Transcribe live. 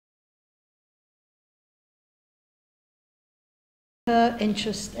Her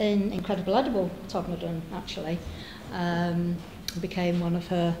interest in incredible edible Todmorden actually became one of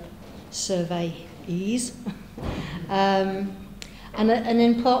her surveyees. And an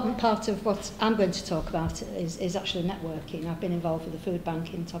important part of what I'm going to talk about is actually networking. I've been involved with the food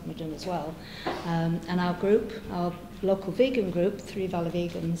bank in Todmorden as well. And our group, our local vegan group, Three Valley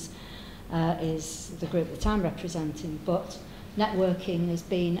Vegans, is the group that I'm representing. But networking has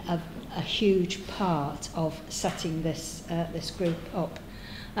been a huge part of setting this group up.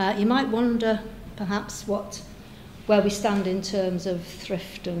 You might wonder perhaps where we stand in terms of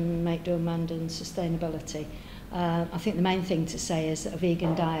thrift and make, do, mend and sustainability. I think the main thing to say is that a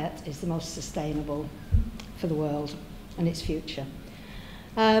vegan diet is the most sustainable for the world and its future.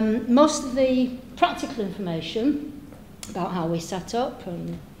 Most of the practical information about how we set up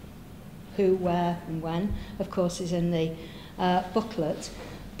and who, where and when, of course, is in the booklet.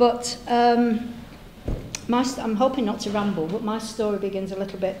 But I'm hoping not to ramble, but my story begins a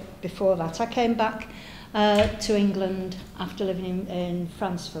little bit before that. I came back to England after living in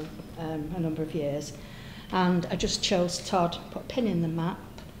France for a number of years, and I just chose Todd, put a pin in the map,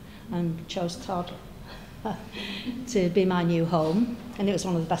 and chose Todd to be my new home, and it was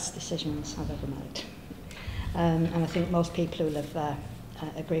one of the best decisions I've ever made. And I think most people who live there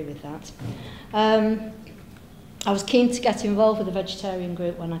agree with that. I was keen to get involved with the vegetarian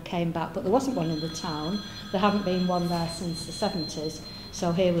group when I came back, but there wasn't one in the town. There hadn't been one there since the 70s,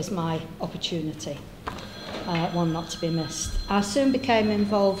 so here was my opportunity, one not to be missed. I soon became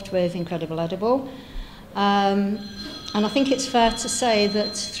involved with Incredible Edible, and I think it's fair to say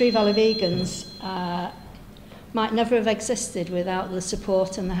that Three Valley Vegans might never have existed without the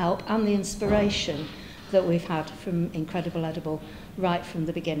support and the help and the inspiration that we've had from Incredible Edible right from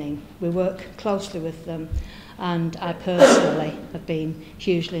the beginning. We work closely with them, and I personally have been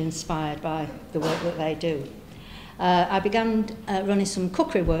hugely inspired by the work that they do. I began running some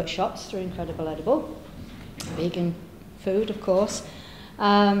cookery workshops through Incredible Edible, vegan food of course,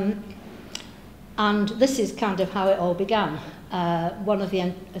 and this is kind of how it all began. One of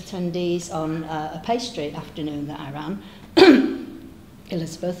the attendees on a pastry afternoon that I ran,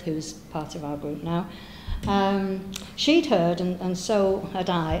 Elizabeth, who's part of our group now, she'd heard, and so had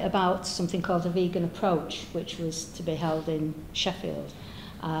I, about something called a vegan approach, which was to be held in Sheffield.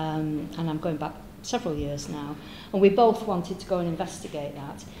 And I'm going back several years now. And we both wanted to go and investigate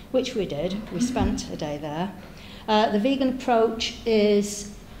that, which we did. We spent a day there. The vegan approach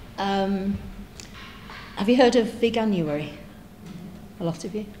is, have you heard of veganuary? A lot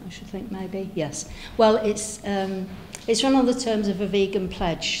of you, I should think, maybe. Yes. Well, it's run on the terms of a vegan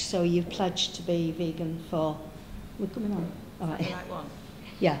pledge, so you pledge to be vegan for... We're coming on? All right. The right one?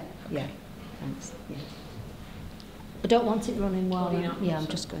 Yeah, okay. Yeah. Thanks. Yeah. I don't want it running while... I'm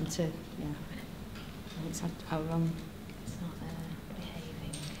just going to... Yeah. It's our own... It's not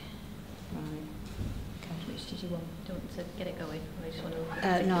behaving. Right. Okay. Which did you want? Do you want to get it going? Or you just want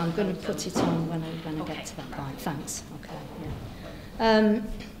to no, I'm going to put it on when I get to that point. Thanks. Okay, yeah.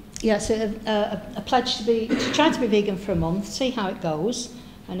 Yeah, so a pledge to try to be vegan for a month, see how it goes,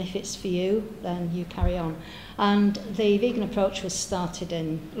 and if it's for you, then you carry on. And the vegan approach was started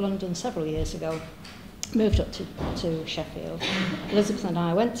in London several years ago, moved up to Sheffield. Elizabeth and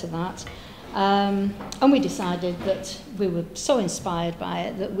I went to that, and we decided that we were so inspired by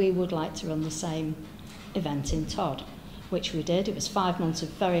it that we would like to run the same event in Todd, which we did. It was 5 months of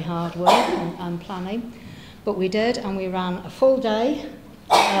very hard work and planning, but we did, and we ran a full day,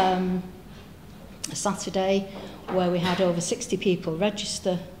 a Saturday, where we had over 60 people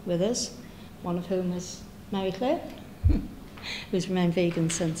register with us, one of whom was Mary Claire, who's remained vegan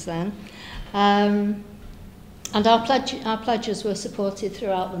since then. And our pledges were supported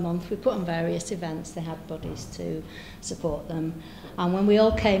throughout the month. We put on various events. They had buddies to support them. And when we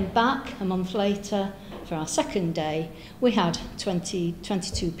all came back a month later for our second day, we had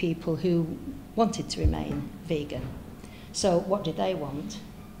 22 people who wanted to remain vegan. So what did they want?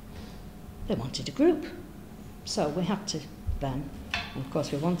 They wanted a group. So we had to then, and of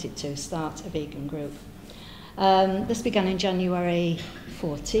course we wanted to, start a vegan group. This began in January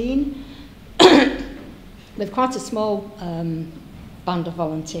 14 with quite a small band of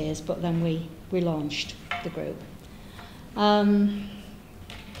volunteers, but then we launched the group. Where am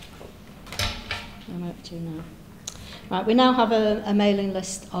I up to now? Right, we now have a mailing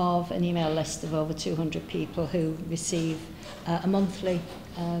list of, an email list of over 200 people who receive a monthly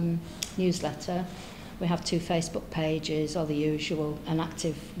newsletter. We have 2 Facebook pages, all the usual, an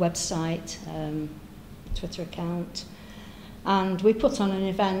active website, Twitter account. And we put on an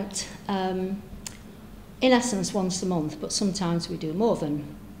event, in essence, once a month, but sometimes we do more than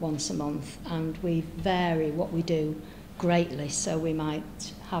once a month, and we vary what we do greatly. So we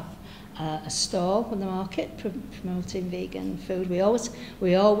might have a stall on the market promoting vegan food. We always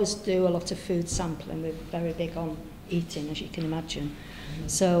do a lot of food sampling. We're very big on eating, as you can imagine.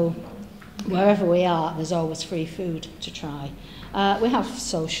 So wherever we are, there's always free food to try. We have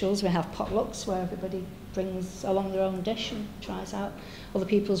socials, we have potlucks where everybody brings along their own dish and tries out other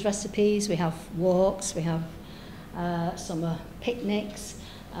people's recipes. We have walks, we have summer picnics,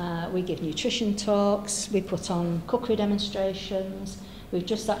 we give nutrition talks, we put on cookery demonstrations. We've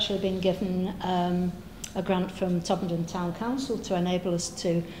just actually been given a grant from Todmorden Town Council to enable us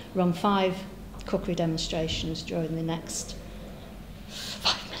to run 5 cookery demonstrations during the next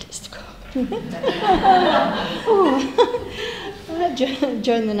 5 minutes to go.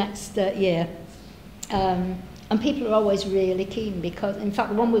 During the next year. And people are always really keen because, in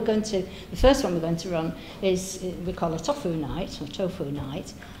fact, the first one we're going to run is, we call it tofu night, or tofu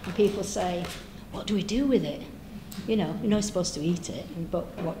night, and people say, what do we do with it? You know, you're not supposed to eat it, but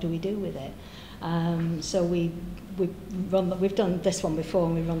what do we do with it? So we've done this one before,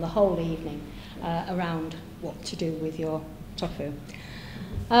 and we run the whole evening around what to do with your tofu.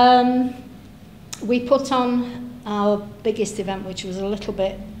 We put on our biggest event, which was a little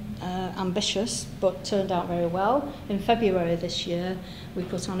bit ambitious, but turned out very well. In February this year, we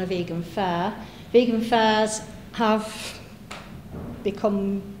put on a vegan fair. Vegan fairs have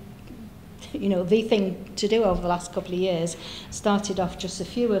become, you know, the thing to do over the last couple of years. Started off just a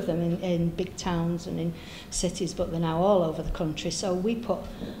few of them in big towns and in cities, but they're now all over the country. So we put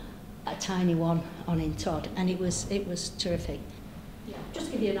a tiny one on in Todd, and it was terrific. Yeah, just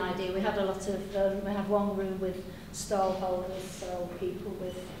to give you an idea, we had a lot of, we had one room with stall holders, so people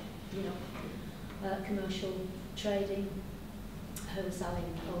with, you know, commercial trading, who were selling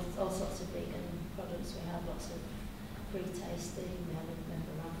all sorts of vegan products. We had lots of free tasting, we had a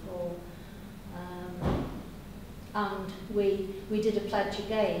raffle, and we did a pledge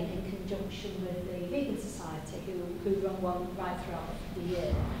again in conjunction with the Vegan Society, who run one right throughout the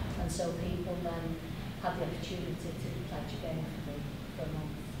year, and so people then had the opportunity to pledge again for a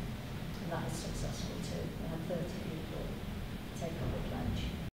month, and that was successful too. We had 30 people take up the pledge.